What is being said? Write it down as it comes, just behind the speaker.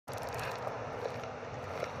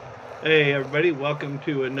Hey everybody, welcome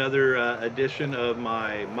to another edition of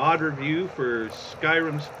my mod review for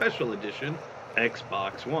Skyrim Special Edition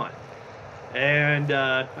Xbox One. And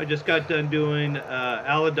I just got done doing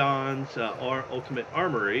Aladon's Ultimate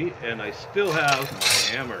Armory, and I still have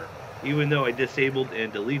my hammer, even though I disabled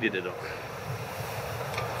and deleted it already.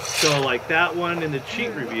 So like that one and the cheat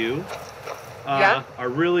review are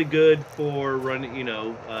really good for running,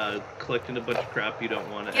 collecting a bunch of crap you don't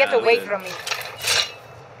want to have. Get away from me.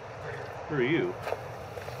 Who are you?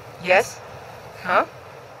 Yes? Huh?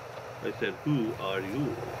 I said, who are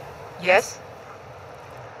you? Yes?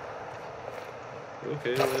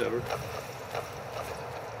 Okay, whatever.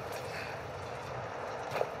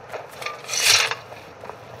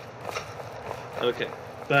 Okay,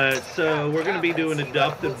 but so we're going to be doing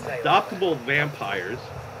Adoptable Vampires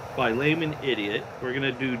by Layman Idiot. We're going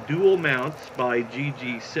to do Dual Mounts by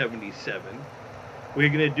GG77. We're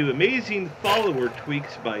going to do Amazing Follower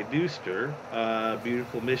Tweaks by Dooster,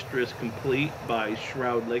 Beautiful Mistress Complete by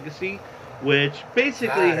Shroud Legacy, which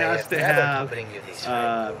basically has to have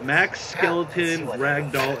Max Skeleton,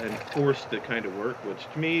 Ragdoll, and Force to kind of work, which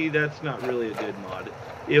to me, that's not really a good mod,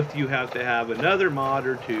 if you have to have another mod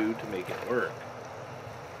or two to make it work.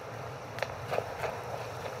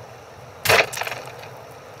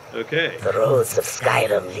 Okay. The roads of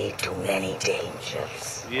Skyrim lead to many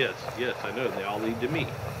dangers. Yes, I know. They all lead to me.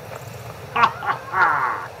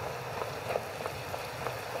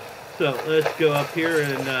 So let's go up here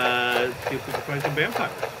and see if we can find some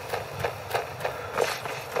vampires.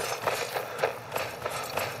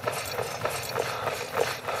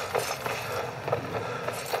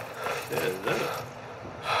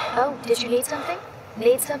 Oh, did you need something?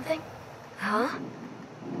 Need something? Huh?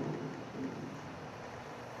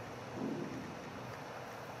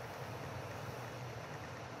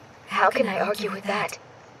 How can I argue with that?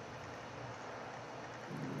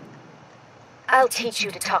 I'll teach you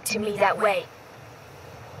to talk to me that way.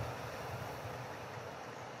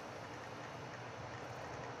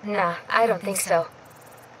 Nah, I don't think so.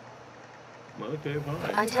 Okay,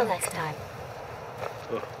 fine. Until next time.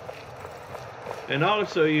 Oh. And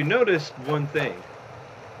also, you noticed one thing.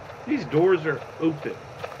 These doors are open.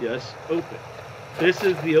 Yes, open. This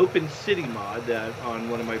is the Open City mod that on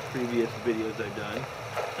one of my previous videos I've done.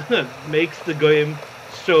 Makes the game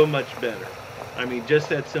so much better. I mean, just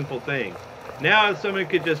that simple thing. Now someone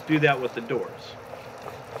could just do that with the doors.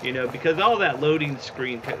 You know, because all that loading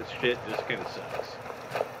screen kind of shit just kind of sucks.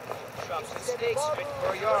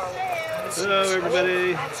 Hello,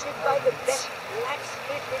 everybody.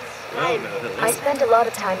 Oh, no, hello. I spend a lot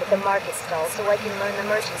of time at the market stall so I can learn the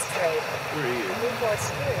merchant's trade. Who are you? I need more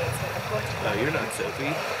experience with the Portuguese. Oh, you're not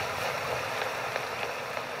Sophie.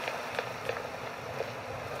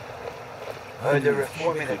 Heard they're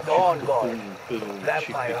reforming the Dawn Guard.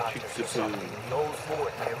 Vampire objects or something in the old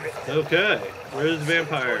fort near Riften. Okay, where's the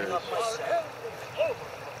vampires?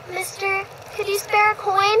 Mister, could you spare a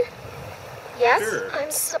coin? Yes? Sure.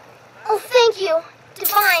 I'm so... Oh, thank you.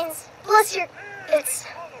 Divines. Bless your...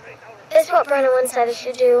 It's what Brennan said I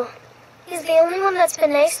should do. He's the only one that's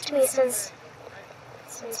been nice to me since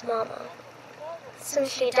Mama. Since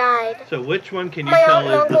she died. So which one can you My tell aunt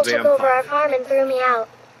and is uncle the took over our vampire? farm and threw me out.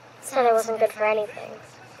 Said I wasn't good for anything.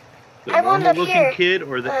 The I wound up normal-looking here, kid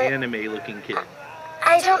or the but anime-looking kid?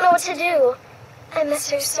 I don't know what to do. I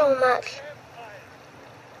miss her so much.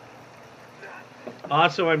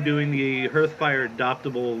 Also, I'm doing the Hearthfire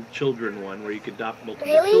Adoptable Children one, where you can adopt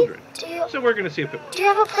multiple Really? children. Do you So we're going to see if it works.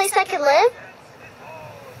 have a place I could live?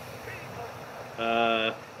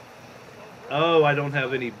 Oh, I don't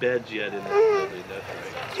have any beds yet in this building, that's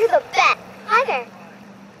right. You're the best. Hi there.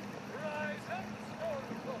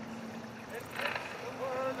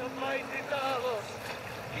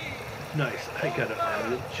 Nice, I got an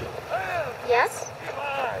army of children. Yes?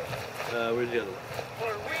 Where's the other one?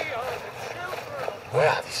 Where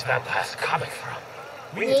are these vampires coming from?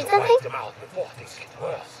 We Need need to something? wipe them out before things get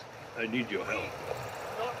worse. I need your help.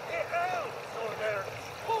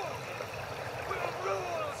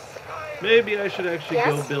 Maybe I should actually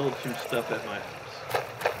go Yes? build some stuff at my house.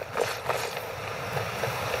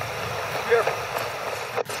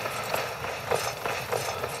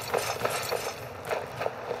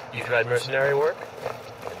 You tried mercenary work?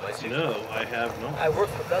 No, I have not. I work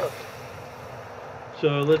for Bella.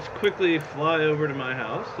 So let's quickly fly over to my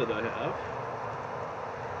house that I have.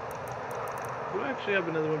 Do I actually have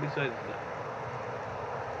another one besides that?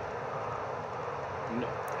 No.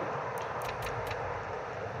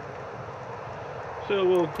 So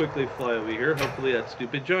we'll quickly fly over here. Hopefully that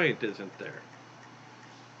stupid giant isn't there.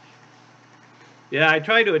 Yeah, I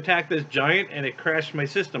tried to attack this giant and it crashed my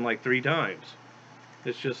system like 3 times.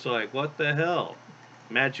 It's just like, what the hell?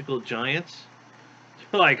 Magical giants?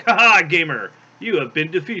 Like, haha, gamer, you have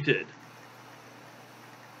been defeated.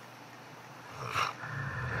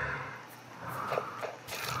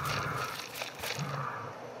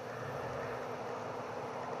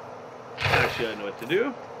 Actually, I know what to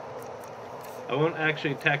do. I won't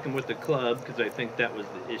actually attack him with the club because I think that was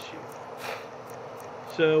the issue.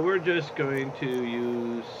 So we're just going to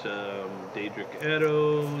use some Daedric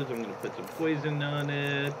arrows. I'm going to put some poison on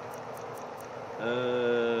it.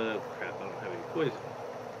 Crap, I don't have any poison.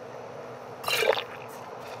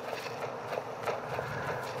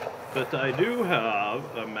 But I do have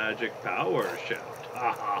a magic power shout.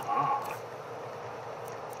 Ha ha ha.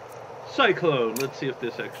 Cyclone. Let's see if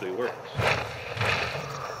this actually works.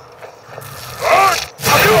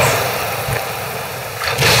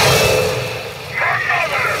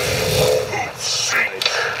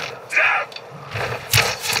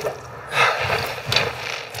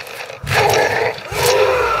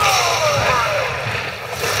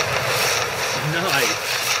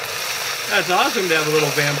 It's awesome to have a little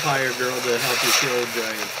vampire girl to help you kill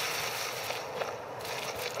giants.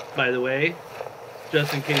 By the way,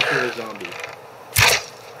 just in case you're a zombie.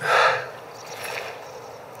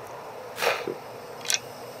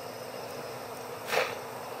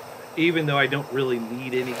 Even though I don't really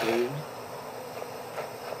need any gold.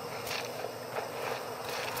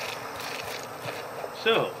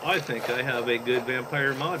 So, I think I have a good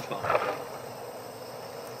vampire mod file.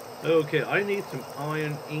 Okay, I need some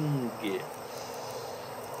iron ingots.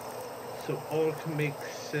 So I can make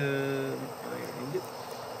some iron ingots.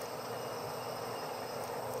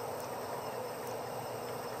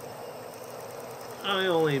 I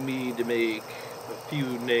only need to make a few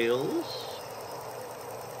nails.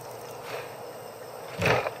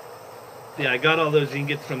 Yeah, I got all those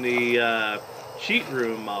ingots from the cheat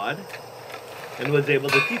room mod and was able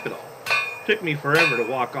to keep it all. Took me forever to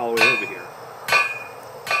walk all the way over here.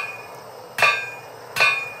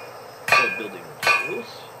 Building materials.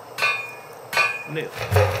 Nails.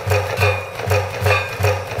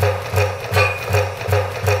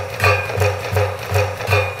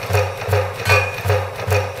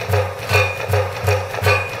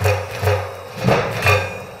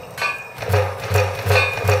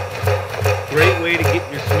 Great way to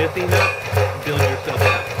get your smithing up, build yourself a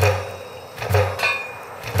house.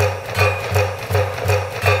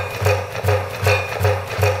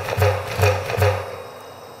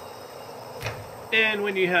 And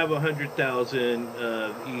when you have 100,000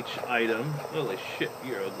 of each item, holy shit,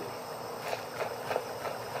 you're ugly.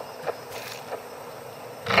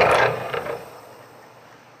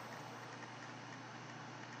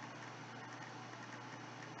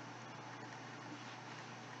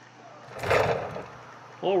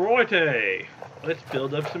 Alrighty, let's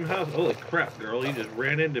build up some houses. Holy crap, girl, you just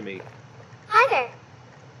ran into me. Hi there.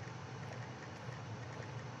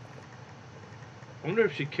 I wonder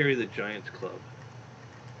if she'd carry the Giant's Club.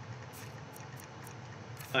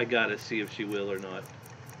 I gotta see if she will or not.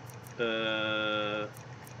 I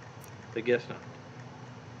guess not.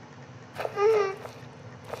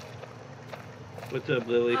 What's up,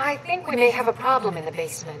 Lily? I think we may have a problem in the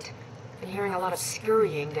basement. Been hearing a lot of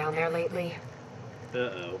scurrying down there lately.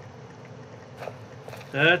 Uh-oh.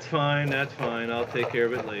 That's fine, that's fine. I'll take care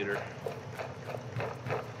of it later.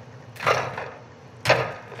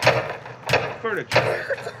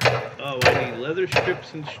 Furniture. Oh, I need leather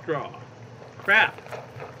strips and straw. Crap!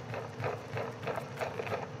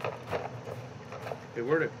 Okay,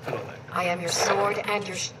 where'd I put all that? I am your sword and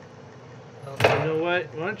your... You know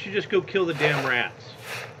what? Why don't you just go kill the damn rats?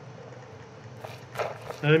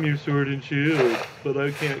 I'm your sword and shield, but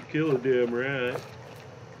I can't kill a damn rat.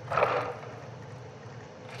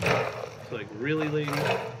 It's like, really, lady?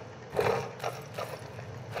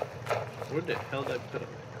 Where the hell did I put all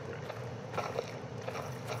that crap?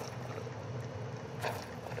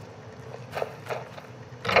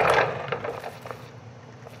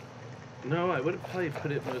 No, I would have probably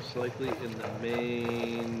put it most likely in the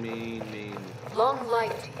main. Long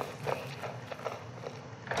life to you.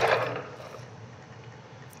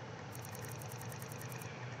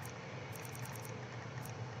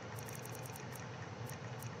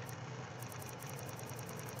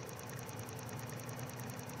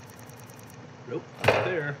 Nope, not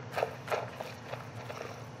there.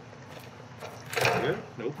 Here?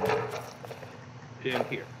 Nope. In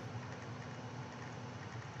here.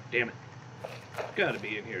 Damn it. It's gotta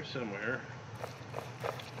be in here somewhere.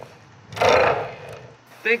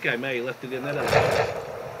 Think I may have left it in that other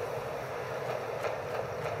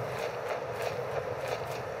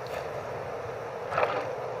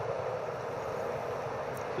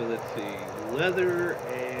one. So let's see, leather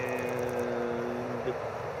and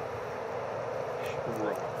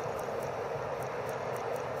straw.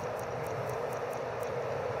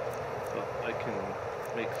 Oh, I can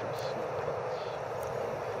make some snow pelts.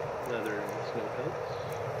 Leather and snow pelts.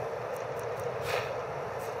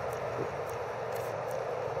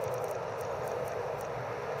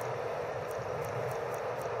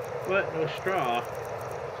 What? No straw?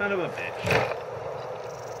 Son of a bitch.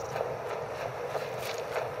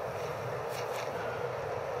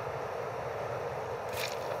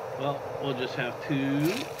 Well, we'll just have to...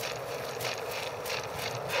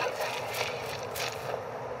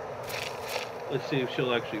 Let's see if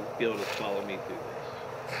she'll actually be able to follow me through this.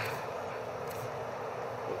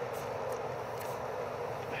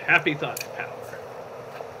 Happy thought power.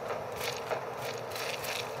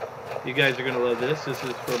 You guys are going to love this. This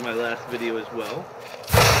is for my last video as well.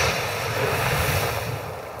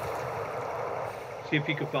 See if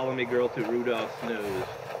you can follow me, girl, through Rudolph's nose.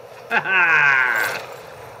 Ha ha!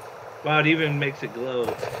 Wow, it even makes it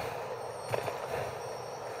glow.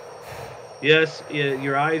 Yes,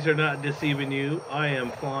 your eyes are not deceiving you. I am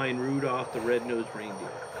flying Rudolph the red-nosed reindeer.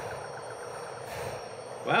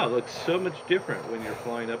 Wow, it looks so much different when you're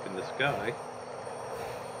flying up in the sky.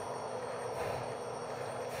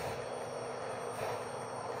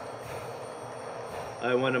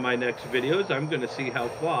 In one of my next videos, I'm going to see how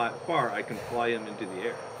far I can fly him into the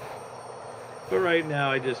air. But right now,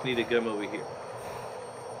 I just need to come over here.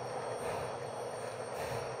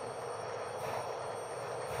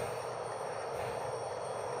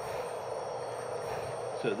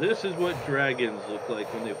 So this is what dragons look like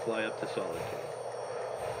when they fly up to Solitude.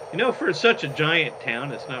 You know, for such a giant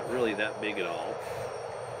town, it's not really that big at all.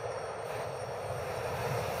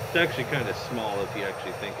 It's actually kind of small if you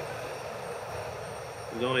actually think about it.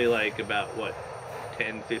 There's only like about, what,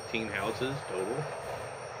 10, 15 houses total.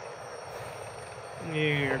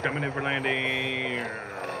 You're coming in for landing.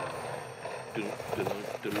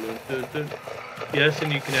 Yes,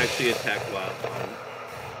 and you can actually attack while on.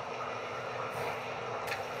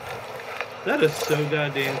 That is so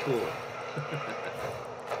goddamn cool.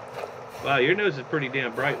 Wow, your nose is pretty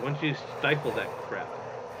damn bright. Why don't you stifle that crap?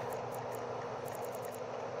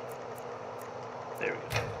 There we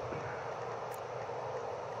go.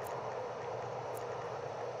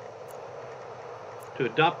 To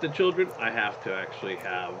adopt the children, I have to actually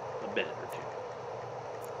have a bed or two.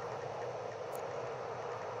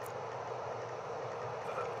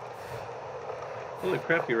 Holy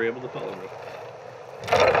crap, you were able to follow me.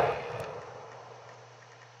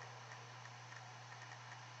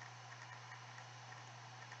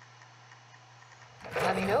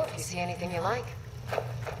 Let me know if you see anything you like.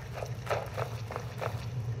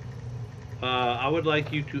 I would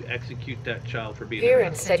like you to execute that child for being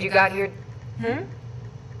Viren said you got here...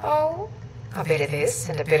 Oh, a bit of this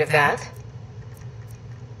and a bit of that.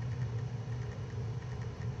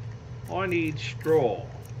 I need straw.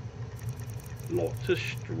 Lots of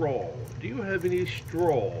straw. Do you have any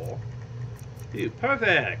straw?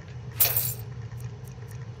 Perfect.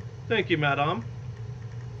 Thank you, madam.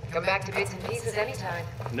 Come back to bits and pieces anytime.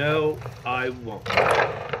 No, I won't.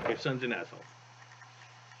 Your son's an asshole.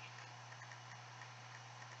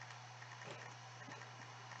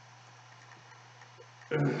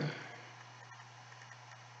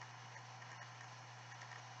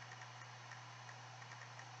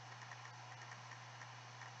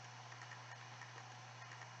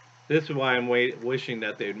 This is why I'm wishing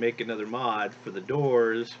that they'd make another mod for the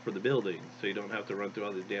doors for the buildings, so you don't have to run through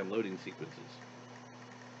all these damn loading sequences.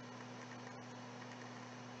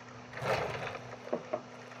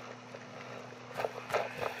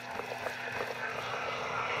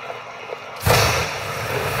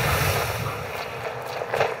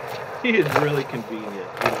 He is really convenient,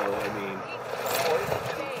 you know, I mean.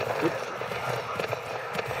 Oops.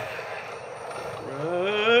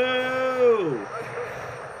 Whoa!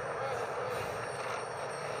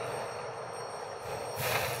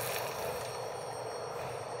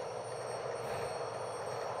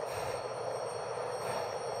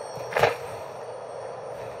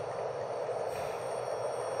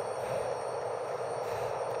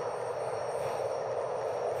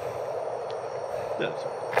 That's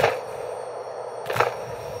all.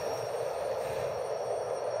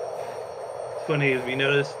 Funny, if you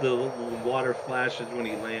notice, the water flashes when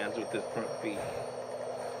he lands with his front feet.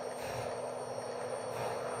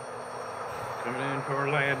 Coming in for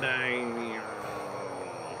a landing.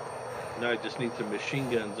 Now I just need some machine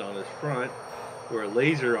guns on his front, or a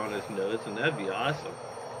laser on his nose, and that'd be awesome.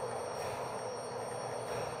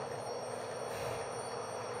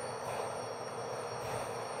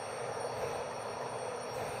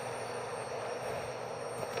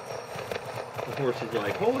 The horse is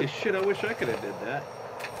like, holy shit, I wish I could have did that.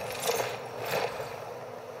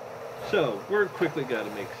 So, we're quickly got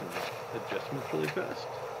to make some adjustments really fast.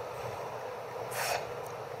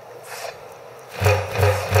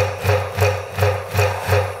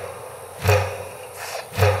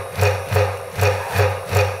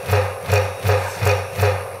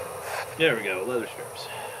 There we go, leather strips.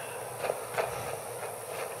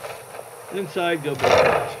 Inside, go build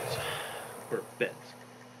houses. Or beds.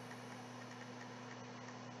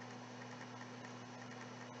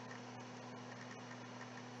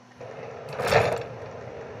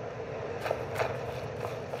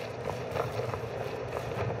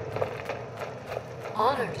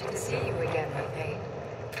 Honored to see you again, my Payne.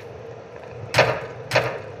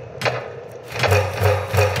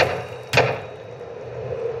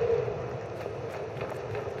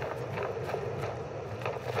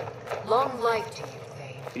 Long life to you,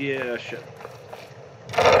 Thane. Yeah, sure.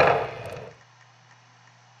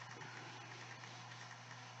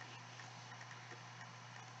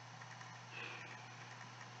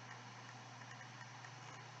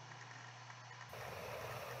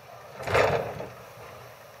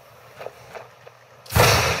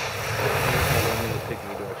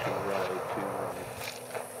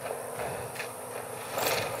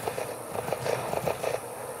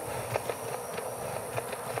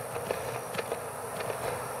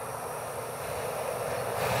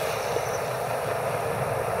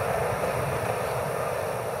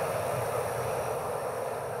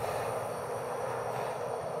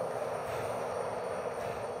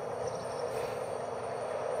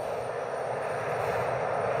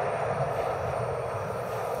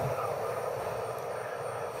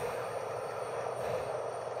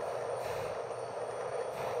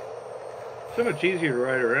 So much easier to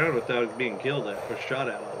ride around without being killed at or shot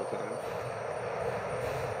at all the time.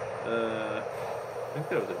 I think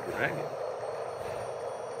that was a dragon.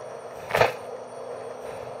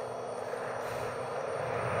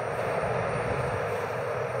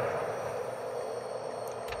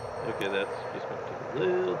 Okay, that's just going to take a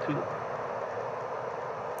little too long.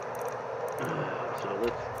 So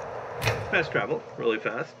let's fast travel really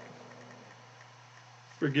fast.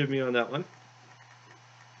 Forgive me on that one.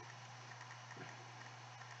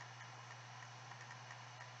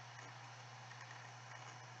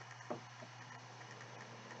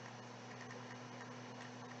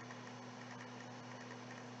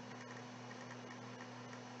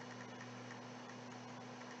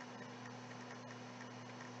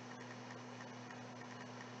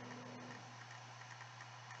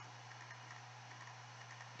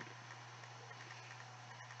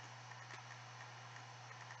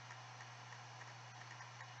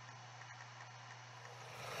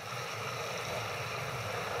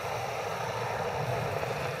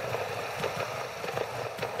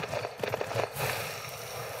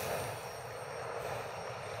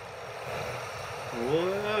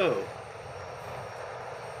 Whoa.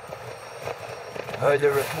 Heard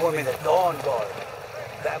they're reforming the Dawn Guard.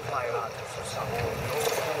 Vampire hunters or something.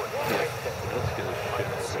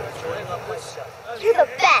 You're the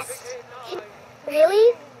best.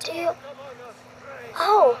 Really? Do you...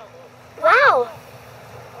 Oh. Wow.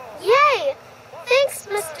 Yay. Thanks,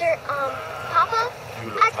 Mr. Papa.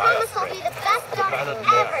 I promise I'll be the best daughter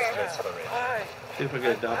ever. See if I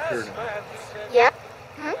get a doctor now. Yep.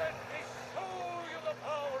 Hmm?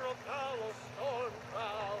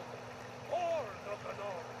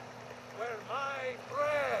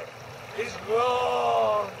 Is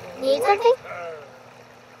gone. Need something?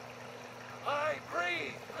 I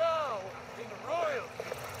breathe now in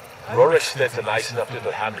royalty. Rorikstead's a nice enough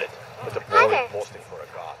little hamlet, but a Hi boring there. posting for a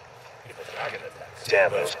god. If a dragon attacks,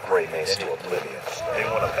 Damn those gray mace to oblivion. They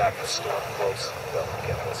want to back the storm close. They'll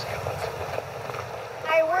get those gods.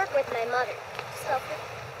 I work with my mother. So,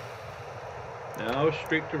 Now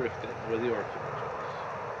straight to Riften, where the orphanage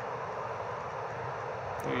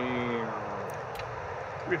is.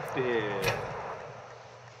 Riften.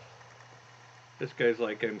 This guy's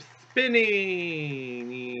like, I'm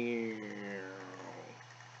spinning.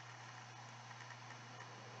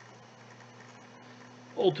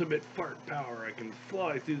 Ultimate fart power. I can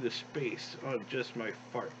fly through the space on just my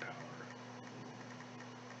fart power.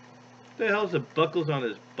 What the hell's the buckles on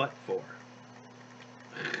his butt for?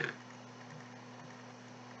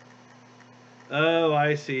 Oh,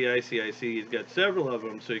 I see. He's got several of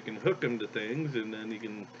them, so you can hook them to things, and then you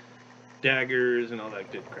can daggers and all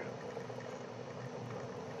that good crap.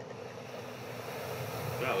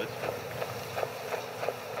 Wow, it's